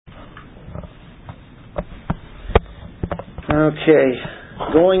Okay,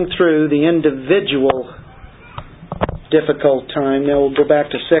 going through the individual difficult time. Now we'll go back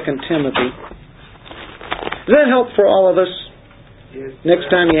to 2 Timothy. Does that help for all of us? Yes.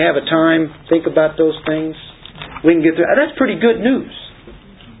 Next time you have a time, think about those things. We can get through. That's pretty good news.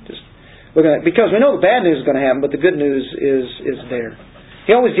 Because we know the bad news is going to happen, but the good news is there.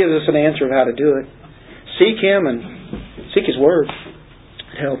 He always gives us an answer of how to do it. Seek Him and seek His Word.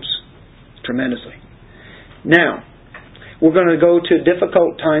 It helps tremendously. Now, we're going to go to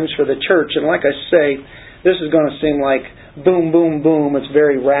difficult times for the church. And like I say, this is going to seem like boom, boom, boom. It's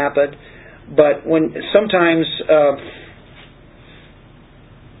very rapid. But when sometimes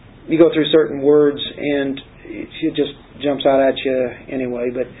you go through certain words and it just jumps out at you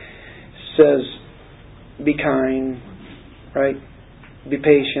anyway. But it says, be kind, right? Be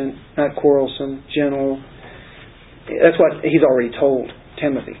patient, not quarrelsome, gentle. That's what he's already told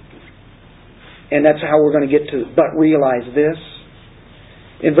Timothy. And that's how we're going to get to, but realize this.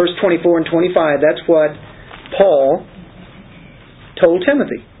 In verse 24 and 25, that's what Paul told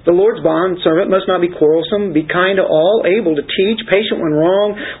Timothy. The Lord's bondservant must not be quarrelsome, be kind to all, able to teach, patient when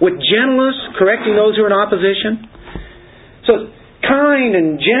wrong, with gentleness, correcting those who are in opposition. So, kind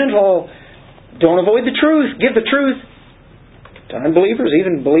and gentle, don't avoid the truth, give the truth to unbelievers,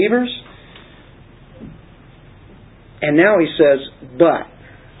 even believers. And now he says, but.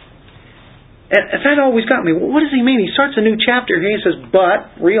 And that always got me. What does he mean? He starts a new chapter here and he says,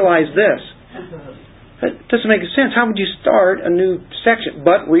 but realize this. That doesn't make sense. How would you start a new section?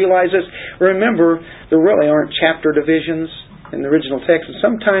 But realize this. Remember, there really aren't chapter divisions in the original text. And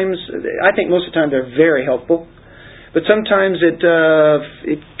sometimes, I think most of the time they're very helpful. But sometimes it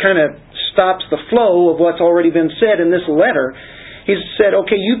kind of stops the flow of what's already been said in this letter. He said,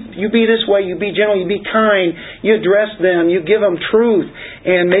 okay, you be this way, you be gentle, you be kind, you address them, you give them truth,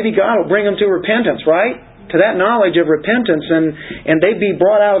 and maybe God will bring them to repentance, right? To that knowledge of repentance, and they be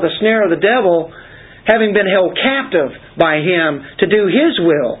brought out of the snare of the devil, having been held captive by Him to do His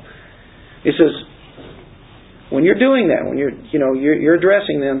will. He says, when you're doing that, when you're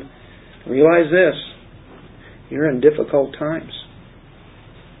addressing them, realize this, you're in difficult times.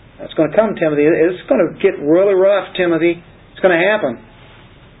 That's going to come, Timothy. It's going to get really rough, Timothy. It's going to happen.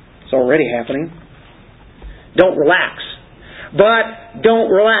 It's already happening. Don't relax. But don't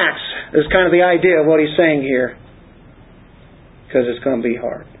relax is kind of the idea of what he's saying here. Because it's going to be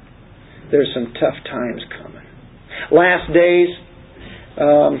hard. There's some tough times coming. Last days,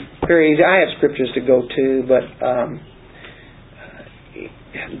 very easy. I have scriptures to go to, but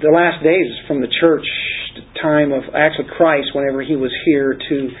the last days from the church, the time of actually Christ, whenever He was here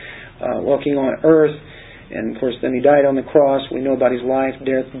to walking on earth. And of course, then He died on the cross. We know about His life,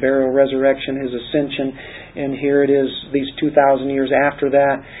 death, burial, resurrection, His ascension. And here it is, these 2,000 years after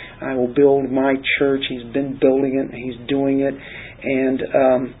that, I will build my church. He's been building it. He's doing it.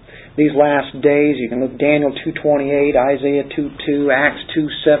 And these last days, you can look Daniel 2:28, Isaiah 2:2, Acts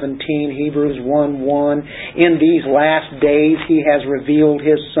 2:17, Hebrews 1:1. In these last days, He has revealed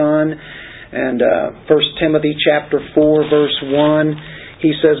His Son. And 1 Timothy chapter 4, verse 1.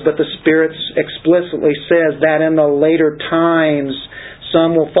 He says, but the Spirit explicitly says that in the later times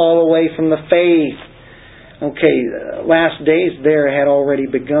some will fall away from the faith. Okay, last days there had already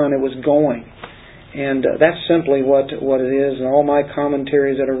begun. It was going. And that's simply what it is. And all my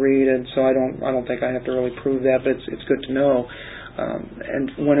commentaries that I read, and so I don't think I have to really prove that, but it's good to know. And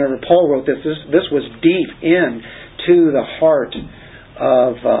whenever Paul wrote this was deep into the heart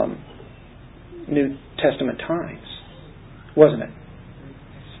of New Testament times, wasn't it?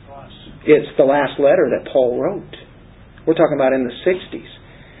 It's the last letter that Paul wrote. We're talking about in the 60s.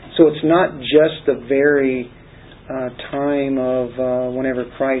 So it's not just the very time of whenever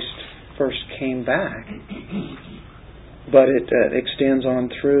Christ first came back, but it extends on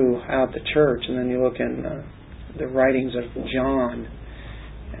throughout the church. And then you look in the writings of John.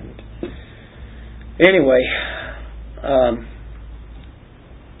 And anyway,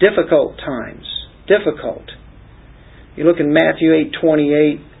 difficult times. Difficult. You look in Matthew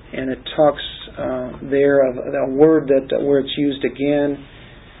 8:28. And it talks there of a word where it's used again.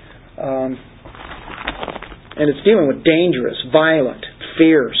 And it's dealing with dangerous, violent,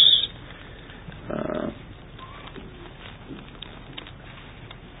 fierce.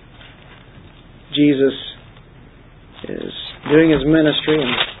 Jesus is doing His ministry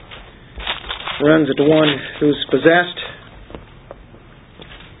and runs into one who's possessed.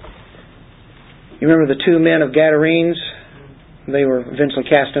 You remember the two men of Gadarenes? They were eventually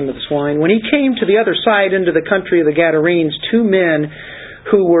cast into the swine. When He came to the other side into the country of the Gadarenes, two men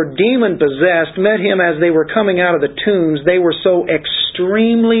who were demon-possessed met Him as they were coming out of the tombs. They were so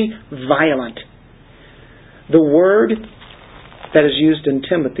extremely violent. The word that is used in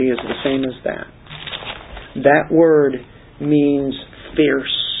Timothy is the same as that. That word means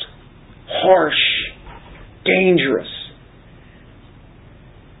fierce, harsh, dangerous.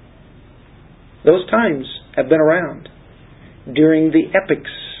 Those times have been around during the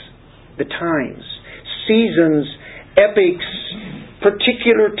epics, the times, seasons, epics,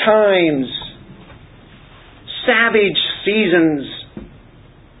 particular times, savage seasons.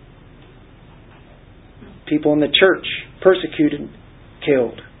 People in the church persecuted,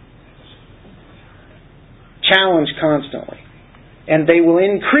 killed, challenged constantly. And they will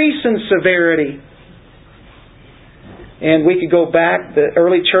increase in severity. And we could go back. The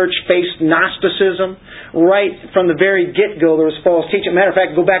early church faced Gnosticism. Right from the very get-go, there was false teaching. Matter of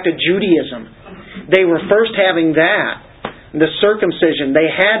fact, go back to Judaism. They were first having that. The circumcision. They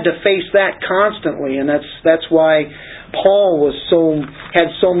had to face that constantly. And that's why Paul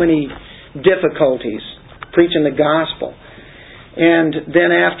had so many difficulties preaching the gospel. And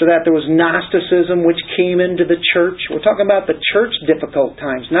then after that, there was Gnosticism, which came into the church. We're talking about the church difficult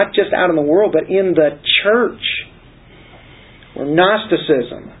times, not just out in the world, but in the church. Or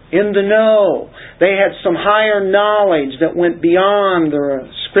Gnosticism, in the know. They had some higher knowledge that went beyond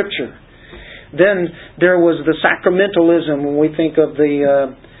the Scripture. Then there was the sacramentalism, when we think of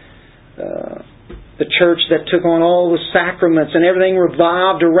the church that took on all the sacraments, and everything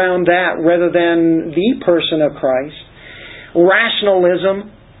revolved around that rather than the person of Christ.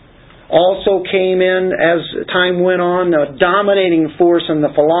 Rationalism also came in as time went on, a dominating force in the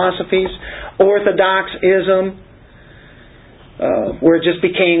philosophies. Orthodoxism, where it just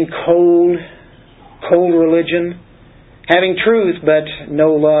became cold religion, having truth but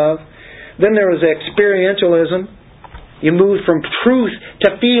no love. Then there was experientialism. You moved from truth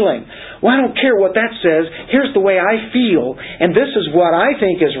to feeling. Well, I don't care what that says. Here's the way I feel, and this is what I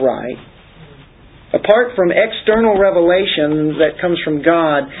think is right. Apart from external revelation that comes from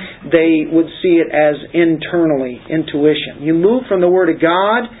God, they would see it as internally, intuition. You move from the Word of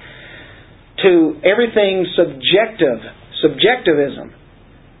God to everything subjectivism.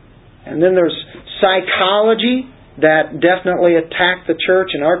 And then there's psychology that definitely attacked the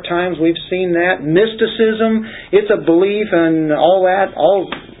church. In our times we've seen that. Mysticism, it's a belief in all that.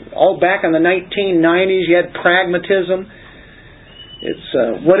 All back in the 1990s you had pragmatism. It's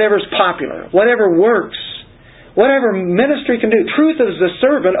whatever's popular, whatever works, whatever ministry can do. Truth is the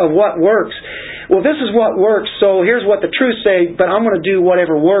servant of what works. Well, this is what works, so here's what the truth say, but I'm going to do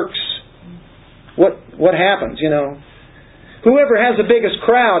whatever works. What happens, Whoever has the biggest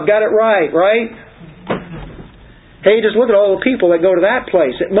crowd got it right? Hey, just look at all the people that go to that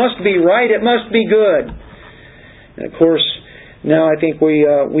place. It must be right. It must be good. And of course, now I think we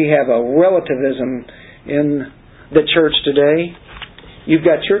have a relativism in the church today. You've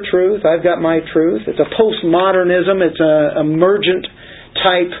got your truth. I've got my truth. It's a postmodernism. It's an emergent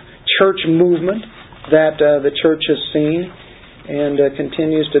type church movement that the church has seen and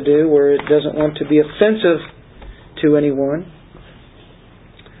continues to do, where it doesn't want to be offensive to anyone.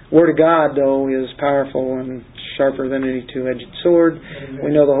 Word of God, though, is powerful and sharper than any two-edged sword. Amen.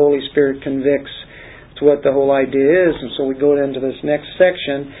 We know the Holy Spirit convicts. It's what the whole idea is. And so we go into this next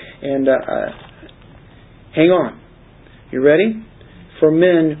section and hang on. You ready? For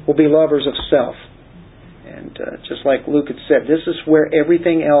men will be lovers of self. And just like Luke had said, this is where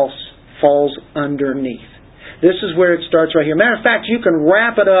everything else falls underneath. This is where it starts right here. Matter of fact, you can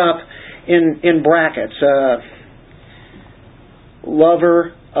wrap it up in brackets.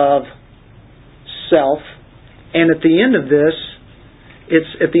 Lover of self. And at the end of this,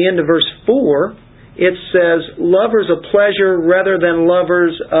 it's at the end of verse 4, it says, lovers of pleasure rather than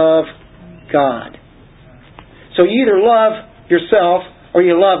lovers of God. So you either love yourself or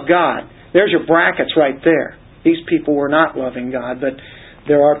you love God. There's your brackets right there. These people were not loving God, but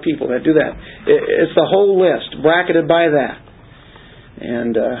there are people that do that. It's the whole list, bracketed by that.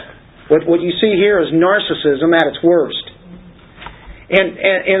 And what you see here is narcissism at its worst. And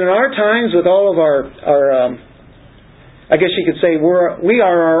in our times, with all of our I guess you could say we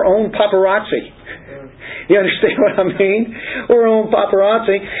are our own paparazzi. You understand what I mean? We're our own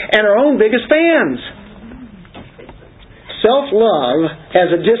paparazzi and our own biggest fans. Self-love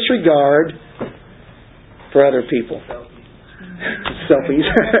has a disregard for other people. Selfies.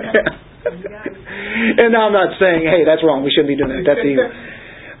 And I'm not saying, hey, that's wrong. We shouldn't be doing that. That's evil.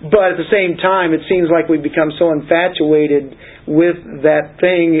 But at the same time, it seems like we've become so infatuated with that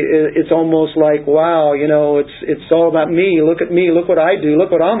thing. It's almost like, wow, it's all about me. Look at me. Look what I do. Look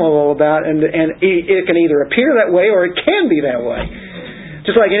what I'm all about. And it can either appear that way or it can be that way.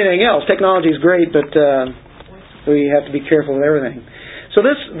 Just like anything else. Technology is great, but we have to be careful with everything. So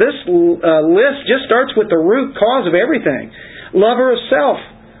this list just starts with the root cause of everything. Lover of self.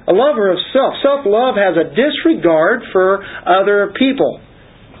 A lover of self. Self-love has a disregard for other people.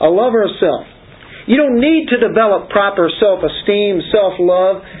 A lover of self. You don't need to develop proper self-esteem,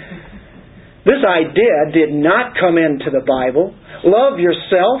 self-love. This idea did not come into the Bible. Love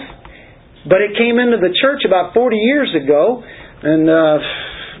yourself. But it came into the church about 40 years ago. And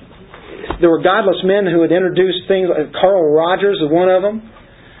there were godless men who had introduced things. Carl Rogers was one of them.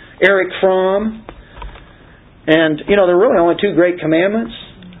 Eric Fromm. And, there are really only two great commandments.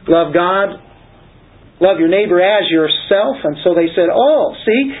 Love God. Love your neighbor as yourself. And so they said,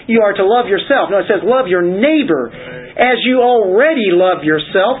 you are to love yourself. No, it says love your neighbor as you already love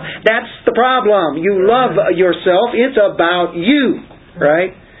yourself. That's the problem. You love yourself. It's about you.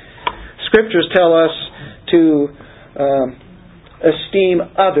 Right? Scriptures tell us to esteem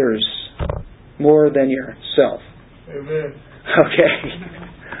others more than yourself. Amen.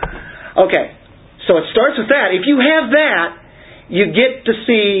 Okay. So it starts with that. If you have that, you get to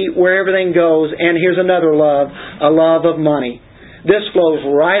see where everything goes. And here's another love, a love of money. This flows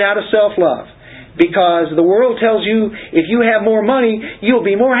right out of self-love. Because the world tells you if you have more money, you'll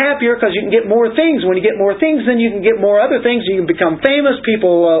be more happier because you can get more things. When you get more things, then you can get more other things. You can become famous.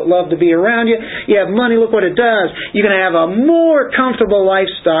 People love to be around you. You have money, look what it does. You can have a more comfortable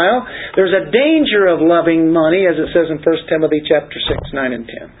lifestyle. There's a danger of loving money, as it says in 1 Timothy chapter 6, 9, and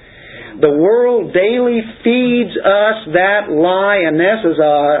 10. The world daily feeds us that lie, and this is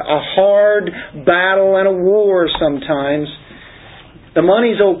a hard battle and a war sometimes. The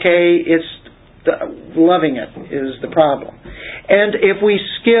money's okay, it's loving it is the problem. And if we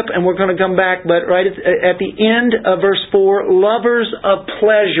skip, and we're going to come back, but right at the end of verse 4, lovers of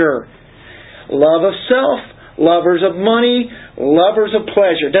pleasure. Love of self, lovers of money, lovers of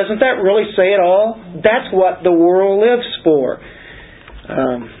pleasure. Doesn't that really say it all? That's what the world lives for.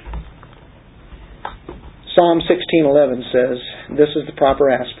 Psalm 16:11 says, this is the proper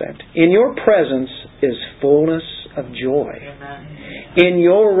aspect. In your presence is fullness of joy. In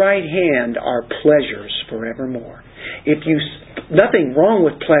your right hand are pleasures forevermore. Nothing wrong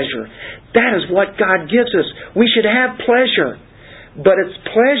with pleasure. That is what God gives us. We should have pleasure. But it's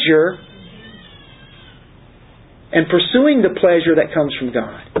pleasure and pursuing the pleasure that comes from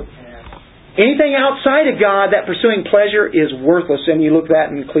God. Anything outside of God, that pursuing pleasure is worthless. And you look at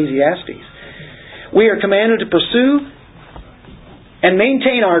that in Ecclesiastes. We are commanded to pursue and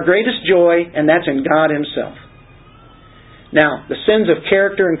maintain our greatest joy, and that's in God Himself. Now, the sins of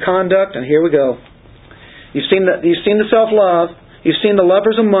character and conduct, and here we go. You've seen the self-love. You've seen the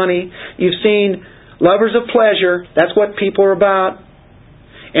lovers of money. You've seen lovers of pleasure. That's what people are about.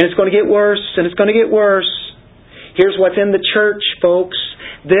 And it's going to get worse, and it's going to get worse. Here's what's in the church, folks.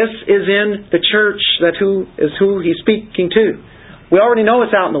 This is in the church. That's who He's speaking to. We already know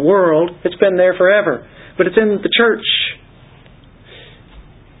it's out in the world. It's been there forever. But it's in the church.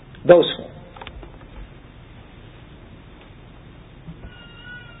 Boastful.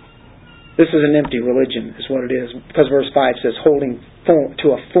 This is an empty religion, is what it is. Because verse 5 says, holding to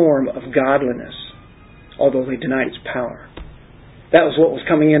a form of godliness, although they denied its power. That was what was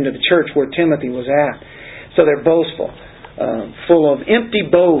coming into the church where Timothy was at. So they're boastful. Full of empty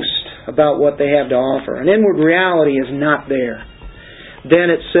boast about what they have to offer. An inward reality is not there.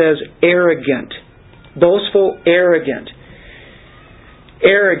 Then it says arrogant. Boastful, arrogant.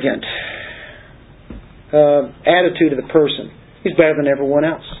 Arrogant attitude of the person. He's better than everyone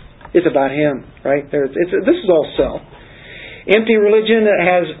else. It's about him, right? This is all self. Empty religion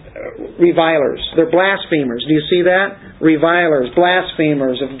has revilers. They're blasphemers. Do you see that? Revilers,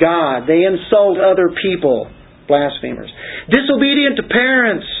 blasphemers of God. They insult other people. Blasphemers. Disobedient to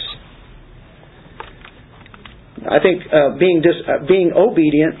parents. I think being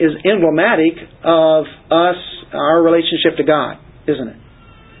obedient is emblematic of our relationship to God, isn't it?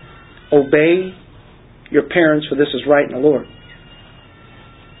 Obey your parents, for this is right in the Lord.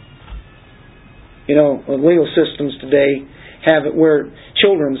 Legal systems today have it where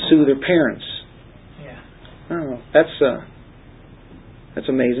children sue their parents. Yeah. Oh, that's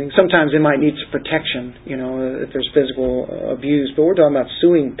amazing. Sometimes they might need some protection, if there's physical abuse. But we're talking about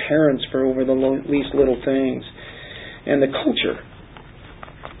suing parents for over the least little things. And the culture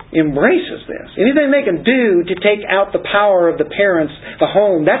embraces this. Anything they can do to take out the power of the parents, the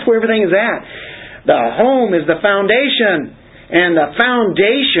home, that's where everything is at. The home is the foundation. And the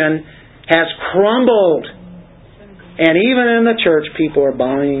foundation has crumbled. And even in the church, people are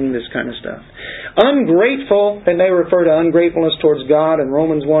buying this kind of stuff. Ungrateful, and they refer to ungratefulness towards God in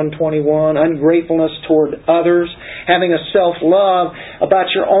Romans 1:21. Ungratefulness toward others. Having a self-love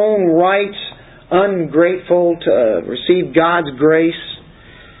about your own rights. Ungrateful to receive God's grace.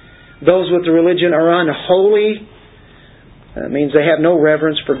 Those with the religion are unholy. It means they have no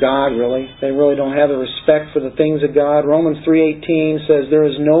reverence for God, really. They really don't have the respect for the things of God. Romans 3:18 says there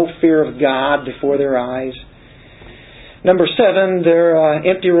is no fear of God before their eyes. Number 7, their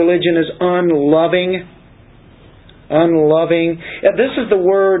empty religion is unloving. Unloving. This is the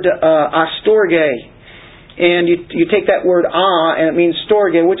word astorge. And you take that word and it means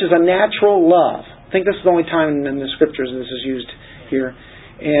storge, which is a natural love. I think this is the only time in the Scriptures this is used here.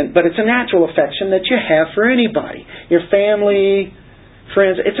 But it's a natural affection that you have for anybody. Your family,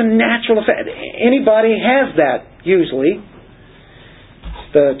 friends. It's a natural affection. Anybody has that, usually.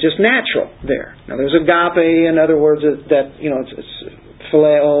 It's just natural there. Now there's agape, in other words, that it's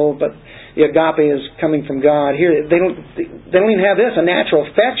phileo, but the agape is coming from God. Here, they don't even have this, a natural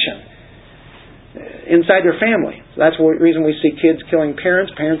affection inside their family. So that's the reason we see kids killing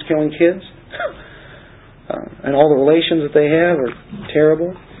parents, parents killing kids. And all the relations that they have are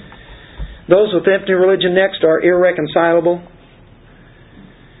terrible. Those with empty religion next are irreconcilable.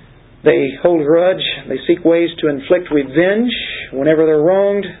 They hold a grudge. They seek ways to inflict revenge whenever they're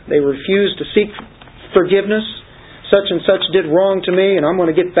wronged. They refuse to seek forgiveness. Such and such did wrong to me, and I'm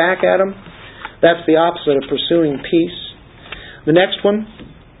going to get back at them. That's the opposite of pursuing peace. The next one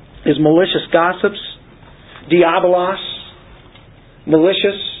is malicious gossips. Diabolos.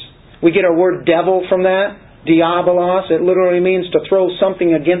 Malicious. We get our word devil from that. Diabolos. It literally means to throw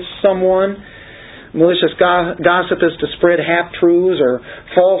something against someone. Malicious gossip is to spread half-truths or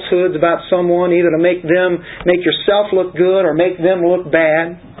falsehoods about someone, either to make yourself look good or make them look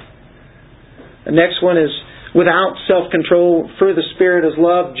bad. The next one is without self-control. Fruit of the Spirit is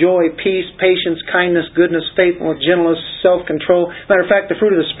love, joy, peace, patience, kindness, goodness, faithfulness, gentleness, self-control. Matter of fact, the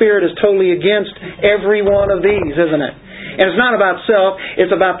fruit of the Spirit is totally against every one of these, isn't it? And it's not about self,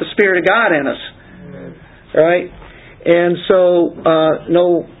 it's about the Spirit of God in us. Right? And so,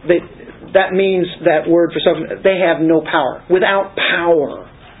 that means that word for self, they have no power. Without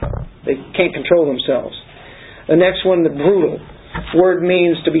power, they can't control themselves. The next one, the brutal. Word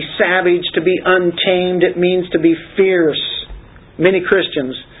means to be savage, to be untamed. It means to be fierce. Many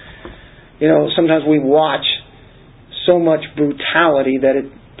Christians, sometimes we watch so much brutality that it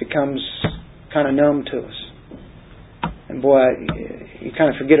becomes kind of numb to us. And boy, you kind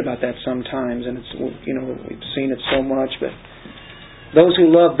of forget about that sometimes, and it's we've seen it so much. But those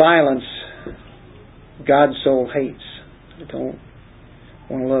who love violence, God's soul hates. They don't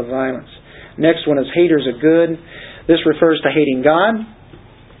want to love violence. Next one is haters of good. This refers to hating God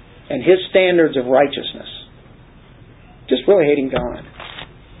and His standards of righteousness. Just really hating God.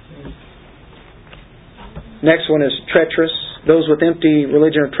 Next one is treacherous. Those with empty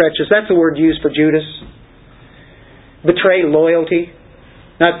religion are treacherous. That's the word used for Judas. Betray loyalty,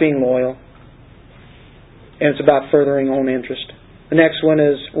 not being loyal. And it's about furthering own interest. The next one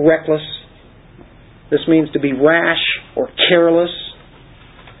is reckless. This means to be rash or careless.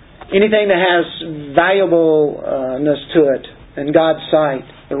 Anything that has valuableness to it in God's sight.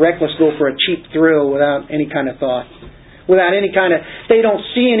 The reckless go for a cheap thrill without any kind of thought. They don't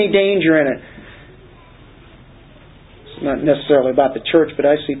see any danger in it. It's not necessarily about the church, but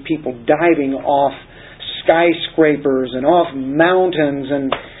I see people diving off skyscrapers and off mountains,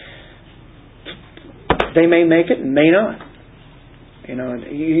 and they may make it and may not.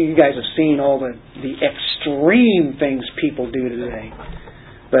 You guys have seen all the extreme things people do today.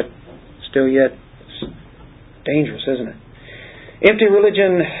 But still yet, it's dangerous, isn't it? Empty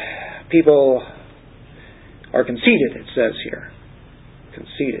religion, people are conceited, it says here.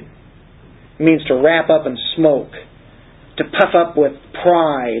 Conceited. It means to wrap up in smoke, to puff up with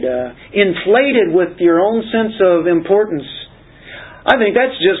pride, inflated with your own sense of importance. I think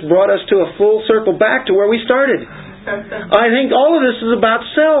that's just brought us to a full circle back to where we started. I think all of this is about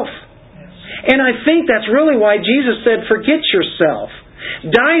self. And I think that's really why Jesus said, forget yourself.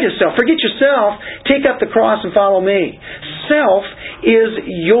 Die to self. Forget yourself. Take up the cross and follow me. Self is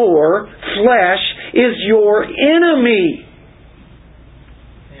your flesh, is your enemy.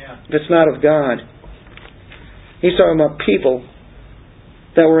 If it's not of God. He's talking about people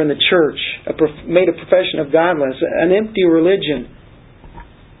that were in the church, made a profession of godliness, an empty religion.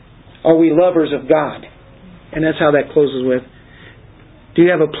 Are we lovers of God? And that's how that closes with, do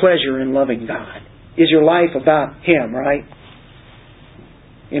you have a pleasure in loving God? Is your life about Him, right?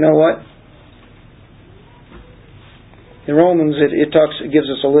 You know what? In Romans, it gives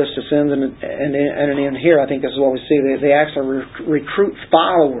us a list of sins, and in here, I think this is what we see. They actually recruit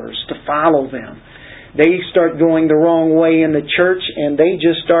followers to follow them. They start going the wrong way in the church, and they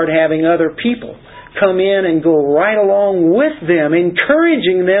just start having other people come in and go right along with them,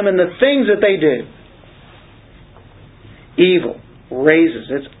 encouraging them in the things that they do. Evil raises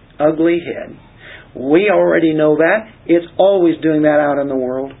its ugly head We already know that. It's always doing that out in the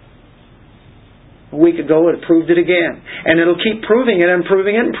world. A week ago it proved it again. And it'll keep proving it and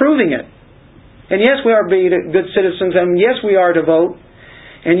proving it and proving it. And yes, we are to be good citizens, and yes, we are to vote.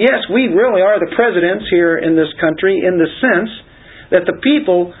 And yes, we really are the presidents here in this country in the sense that the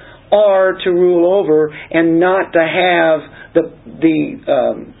people are to rule over and not to have the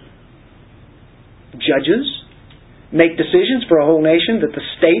judges make decisions for a whole nation that the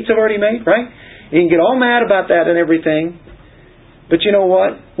states have already made, right? You can get all mad about that and everything. But you know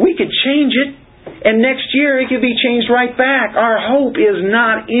what? We could change it. And next year it could be changed right back. Our hope is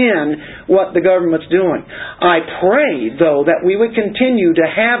not in what the government's doing. I pray, though, that we would continue to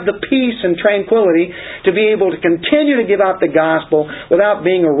have the peace and tranquility to be able to continue to give out the gospel without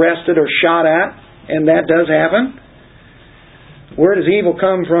being arrested or shot at. And that does happen. Where does evil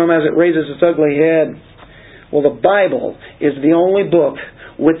come from as it raises its ugly head? Well, the Bible is the only book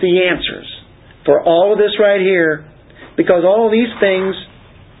with the answers for all of this right here, because all of these things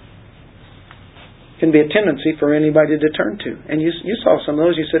can be a tendency for anybody to turn to. And you saw some of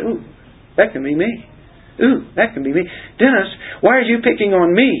those, you said, ooh, that can be me. Ooh, that can be me. Dennis, why are you picking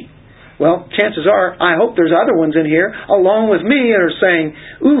on me? Well, chances are, I hope there's other ones in here along with me that are saying,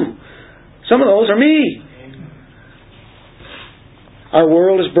 ooh, some of those are me. Our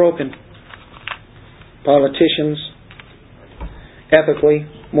world is broken. Politicians, ethically,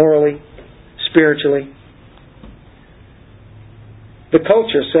 morally, spiritually. The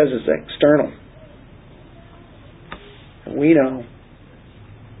culture says it's external. We know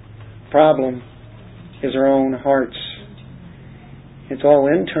the problem is our own hearts. It's all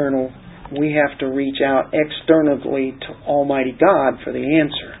internal. We have to reach out externally to Almighty God for the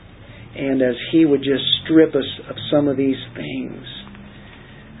answer. And as He would just strip us of some of these things,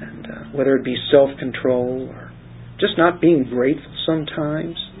 and whether it be self-control or just not being grateful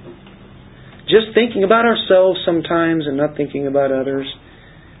sometimes, just thinking about ourselves sometimes and not thinking about others.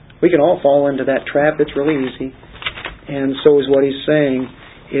 We can all fall into that trap. It's really easy. And so is what he's saying,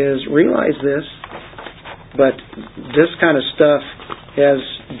 is realize this, but this kind of stuff has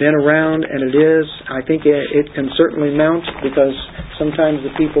been around, and it is. I think it can certainly mount, because sometimes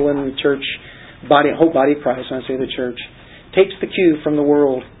the people in the church, whole body of Christ, when I say the church, takes the cue from the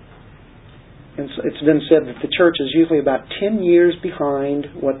world. And it's been said that the church is usually about 10 years behind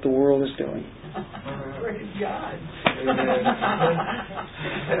what the world is doing. Praise God.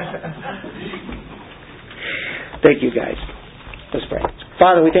 Thank you, guys. Let's pray.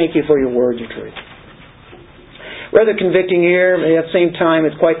 Father, we thank you for your word, your truth. Rather convicting here, at the same time,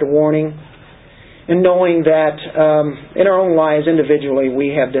 it's quite the warning. And knowing that in our own lives individually,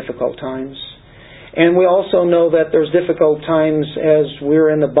 we have difficult times. And we also know that there's difficult times as we're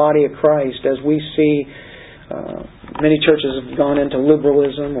in the body of Christ, as we see many churches have gone into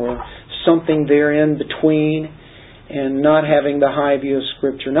liberalism or something there in between, and not having the high view of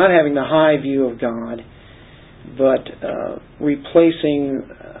Scripture, not having the high view of God, but replacing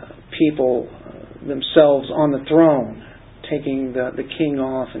people themselves on the throne, taking the king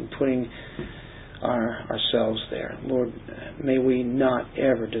off and putting ourselves there. Lord, may we not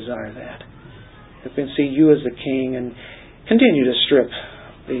ever desire that. We can see you as the king and continue to strip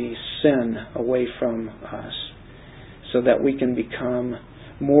the sin away from us so that we can become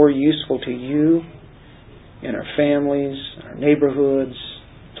more useful to you in our families, our neighborhoods,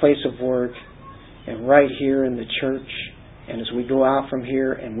 place of work, and right here in the church. And as we go out from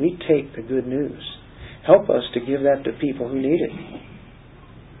here and we take the good news, help us to give that to people who need it.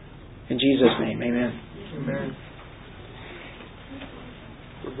 In Jesus' name, amen. Amen.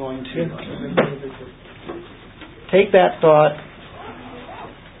 We're going to take that thought,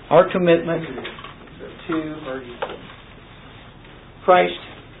 our commitment to Christ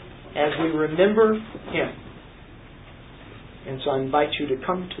as we remember Him. And so I invite you to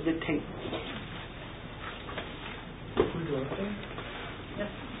come to the table. Yes.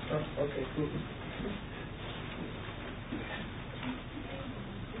 Oh, okay, cool.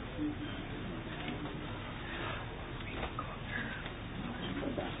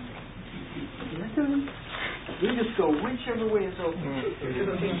 We just go whichever way is open.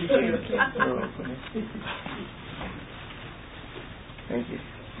 Thank you.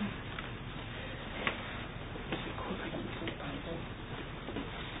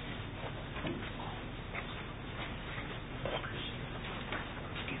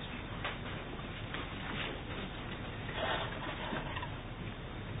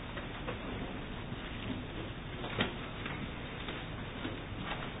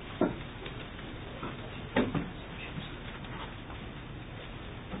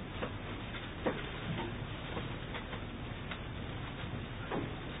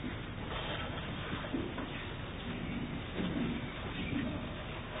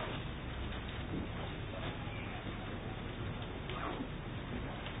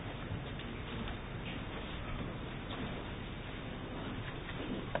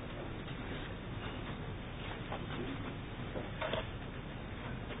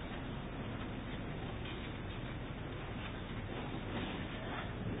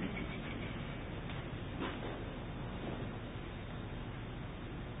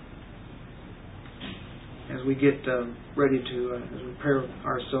 as we get ready to, as we prepare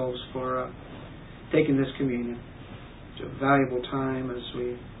ourselves for taking this communion. It's a valuable time as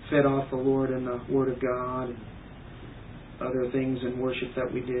we fed off the Lord in the Word of God and other things in worship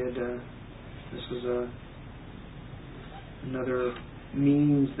that we did. This is another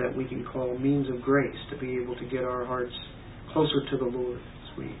means that we can call means of grace to be able to get our hearts closer to the Lord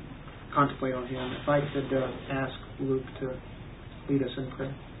as we contemplate on Him. If I could ask Luke to lead us in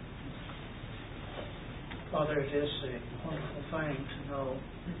prayer. Father, it is a wonderful thing to know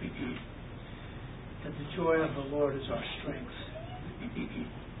that the joy of the Lord is our strength,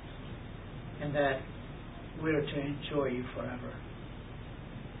 and that we are to enjoy You forever.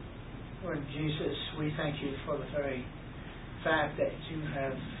 Lord Jesus, we thank You for the very fact that You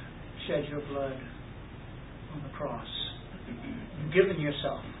have shed Your blood on the cross, and given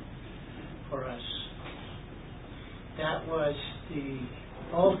Yourself for us. That was the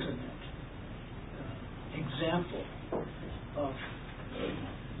ultimate example of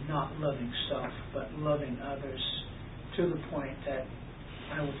not loving self, but loving others to the point that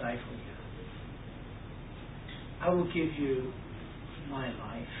I will die for You. I will give You my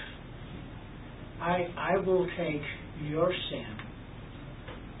life. I will take Your sin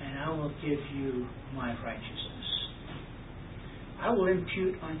and I will give You my righteousness. I will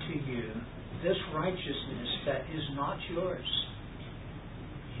impute unto You this righteousness that is not Yours.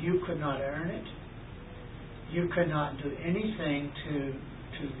 You could not earn it. You could not do anything to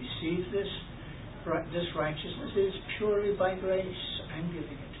receive this righteousness. It is purely by grace. I'm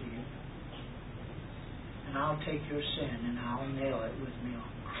giving it to You. And I'll take your sin and I'll nail it with me on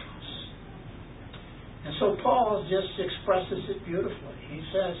the cross. And so Paul just expresses it beautifully. He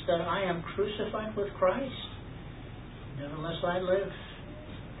says that I am crucified with Christ. Nevertheless I live.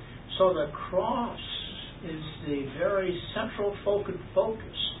 So the cross is the very central focus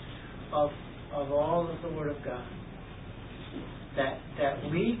of all of the Word of God. That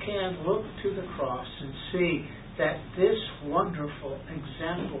we can look to the cross and see that this wonderful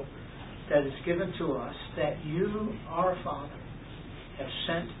example that is given to us, that You, our Father, have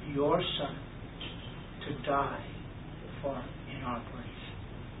sent Your Son to die in our place.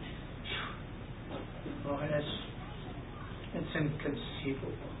 Lord, it's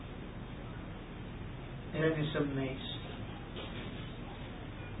inconceivable. It is amazing.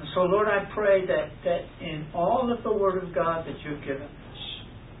 And so, Lord, I pray that in all of the Word of God that You've given us,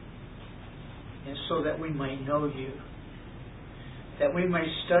 and so that we might know You, that we may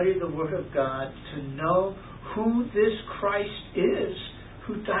study the Word of God to know who this Christ is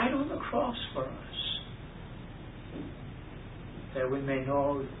who died on the cross for us, that we may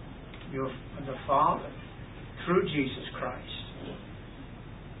know the Father through Jesus Christ.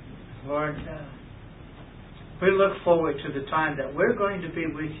 Lord, we look forward to the time that we're going to be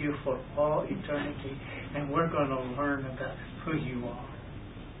with You for all eternity, and we're going to learn about who You are.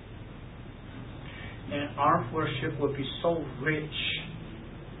 And our worship will be so rich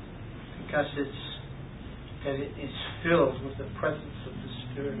because it is filled with the presence of the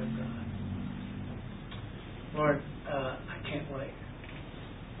Spirit of God. Lord, I can't wait.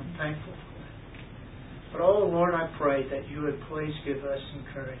 I'm thankful for that. But oh Lord, I pray that You would please give us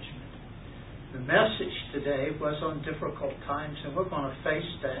encouragement. The message today was on difficult times, and we're going to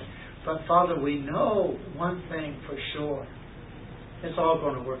face that. But Father, we know one thing for sure. It's all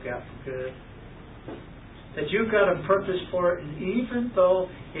going to work out for good. That You've got a purpose for it, and even though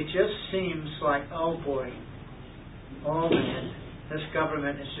it just seems like, oh boy, oh man, this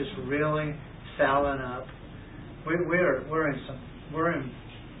government is just really fouling up. We're in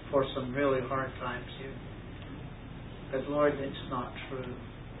for some really hard times here. But Lord, it's not true.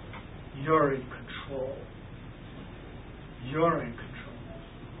 You're in control. You're in control.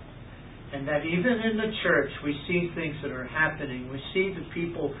 And that even in the church we see things that are happening. We see the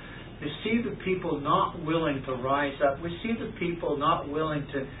people not willing to rise up. We see the people not willing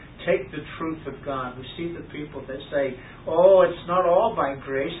to take the truth of God. We see the people that say, oh, it's not all by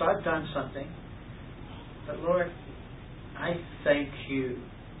grace. I've done something. But Lord, I thank You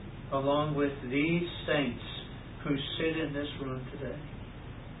along with these saints who sit in this room today.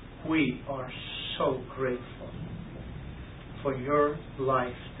 We are so grateful for Your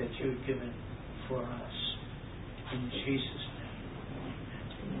life that You've given for us. In Jesus'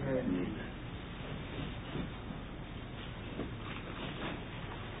 name. Amen.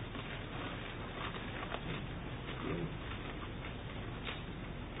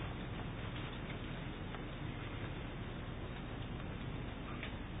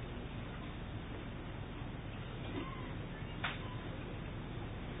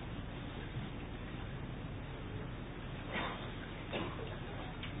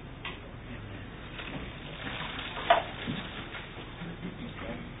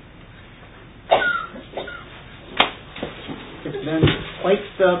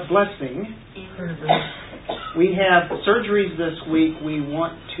 blessing. We have surgeries this week we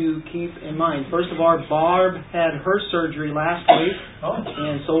want to keep in mind. First of all, Barb had her surgery last week,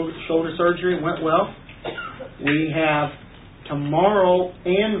 and shoulder surgery went well. We have tomorrow,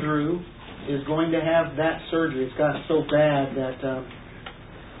 Andrew is going to have that surgery. It's gotten so bad that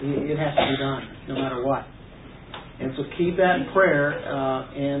it has to be done, no matter what. And so keep that in prayer.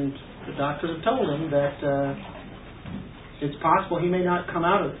 And the doctors have told him that it's possible he may not come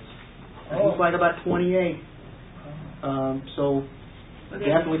out of this. He's like about 28. So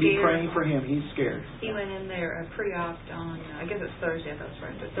definitely be praying for him. He's scared. He went in there pre-op on, I guess it's Thursday, if that's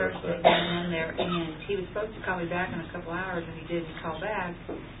right. But Thursday he went in there, and he was supposed to call me back in a couple hours, and he didn't call back.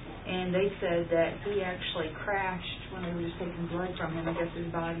 And they said that he actually crashed when they were just taking blood from him. I guess his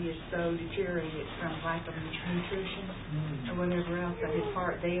body is so deteriorated from lack of nutrition or whatever else that his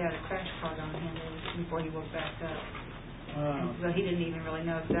heart, they had a crash card on him before he woke back up. And so he didn't even really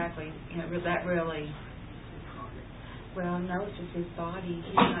know exactly, that really. Well, no, it's just his body.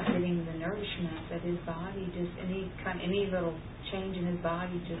 He's not getting the nourishment that his body just any little change in his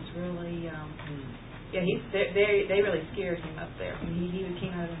body just really. They really scared him up there. When he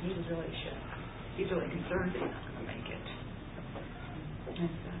came out and he was really shook. He's really concerned that he's not going to make it.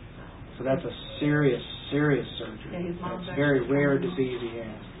 So that's a serious surgery. Yeah, his mom's it's a very rare disease he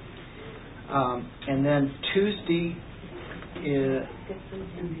has. And then Tuesday is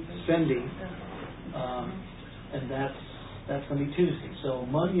Cindy. And that's going to be Tuesday. So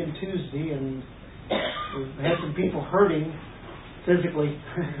Monday and Tuesday, and we've had some people hurting physically,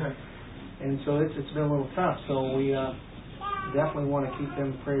 and so it's been a little tough. So we definitely want to keep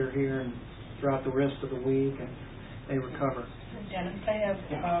them in prayer here and throughout the rest of the week, and they recover. Dennis, I have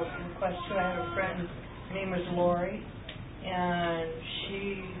a request too. I have a friend. Her name is Lori, and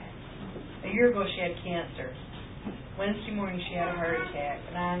a year ago she had cancer. Wednesday morning she had a heart attack,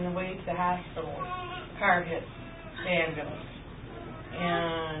 and on the way to the hospital, car hit the ambulance,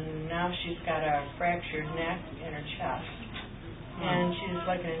 and now she's got a fractured neck in her chest, and she's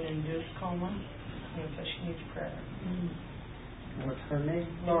like in an induced coma, and so she needs prayer. What's her name?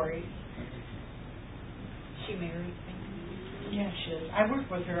 Lori. She married? Yeah, she is. I worked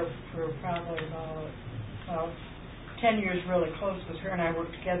with her for probably about 10 years, really close with her, and I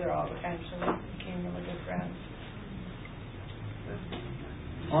worked together all the time, so we became really good friends.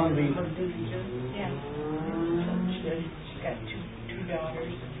 On the yeah, she's got two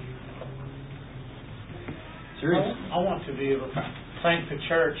daughters. Serious? I want to be able to thank the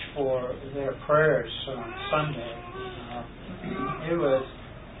church for their prayers on Sunday. It was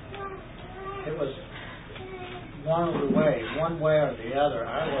one way or the other.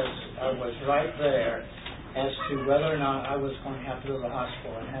 I was right there as to whether or not I was going to have to go to the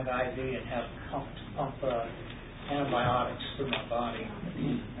hospital and have IV and have pump antibiotics through my body.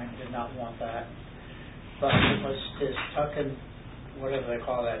 I did not want that. But it was this tucking, whatever they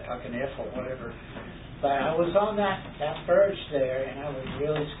call that, tucking if or whatever. But I was on that verge there, and I was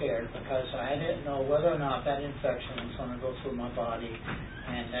really scared because I didn't know whether or not that infection was going to go through my body,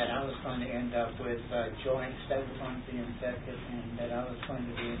 and that I was going to end up with joints that were going to be infected, and that I was going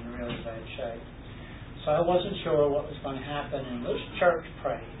to be in really bad shape. So I wasn't sure what was going to happen, and this church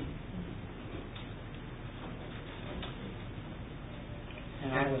prayed. And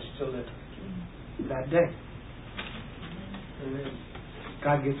I was still living that day.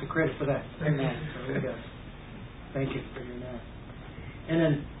 God gets the credit for that. Amen. So he does. Thank you for doing that. And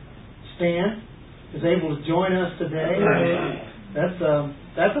then Stan is able to join us today.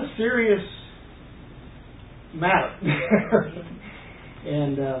 That's a serious matter.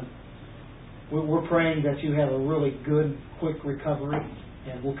 And we're praying that you have a really good, quick recovery,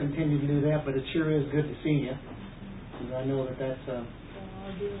 and we'll continue to do that. But it sure is good to see you, because I know that's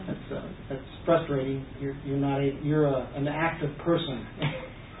frustrating. You're an active person,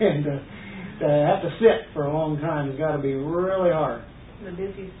 and to have to sit for a long time has got to be really hard. The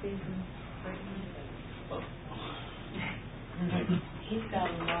busiest season. He's got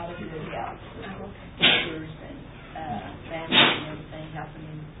a lot of good help, neighbors and family and everything, helping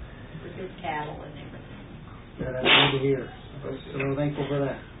him with his cattle and everything. Yeah, that's good to hear. So we're thankful for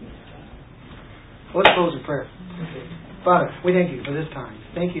that. Let's close in prayer. Father, we thank you for this time.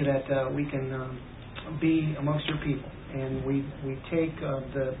 Thank you that we can be amongst your people. And we take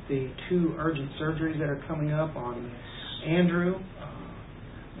the two urgent surgeries that are coming up on Andrew.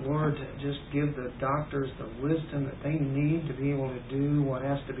 Lord, just give the doctors the wisdom that they need to be able to do what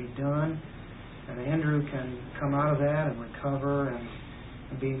has to be done. And Andrew can come out of that and recover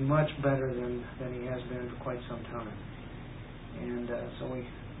and be much better than he has been for quite some time. And so we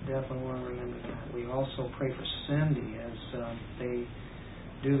definitely want to remember that. We also pray for Cindy as they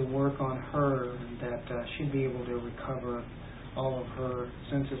do the work on her, and that she'd be able to recover all of her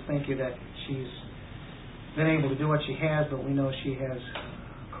senses. Thank you that she's been able to do what she has, but we know she has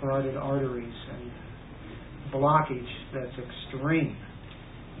carotid arteries and blockage that's extreme.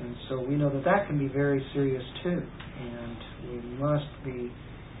 And so we know that that can be very serious too. And we must be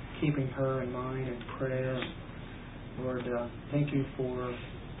keeping her in mind in prayer. Lord, thank you for...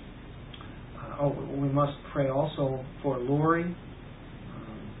 we must pray also for Lori.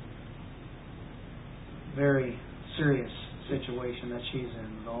 Very serious situation that she's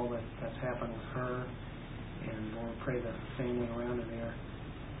in, with all that's happened with her. And Lord, pray the family around her there.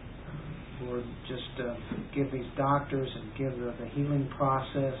 Lord, just give these doctors and give the healing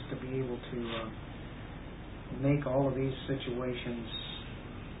process to be able to make all of these situations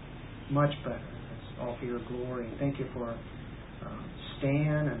much better. It's all for your glory. And thank you for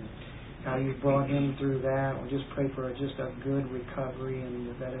Stan and how you brought him through that. We just pray for just a good recovery,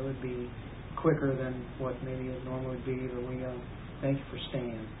 and that it would be quicker than what maybe it normally would be. But we thank you for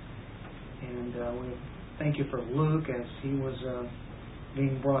Stan. And we thank you for Luke as he was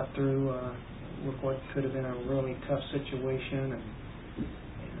being brought through with what could have been a really tough situation. And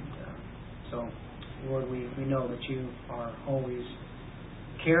so, Lord, we know that you are always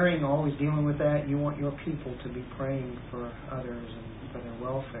caring, always dealing with that. You want your people to be praying for others and for their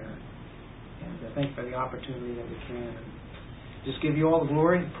welfare. And thank you for the opportunity that we can. And just give you all the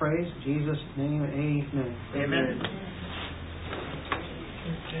glory and praise. In Jesus' name, amen. Amen.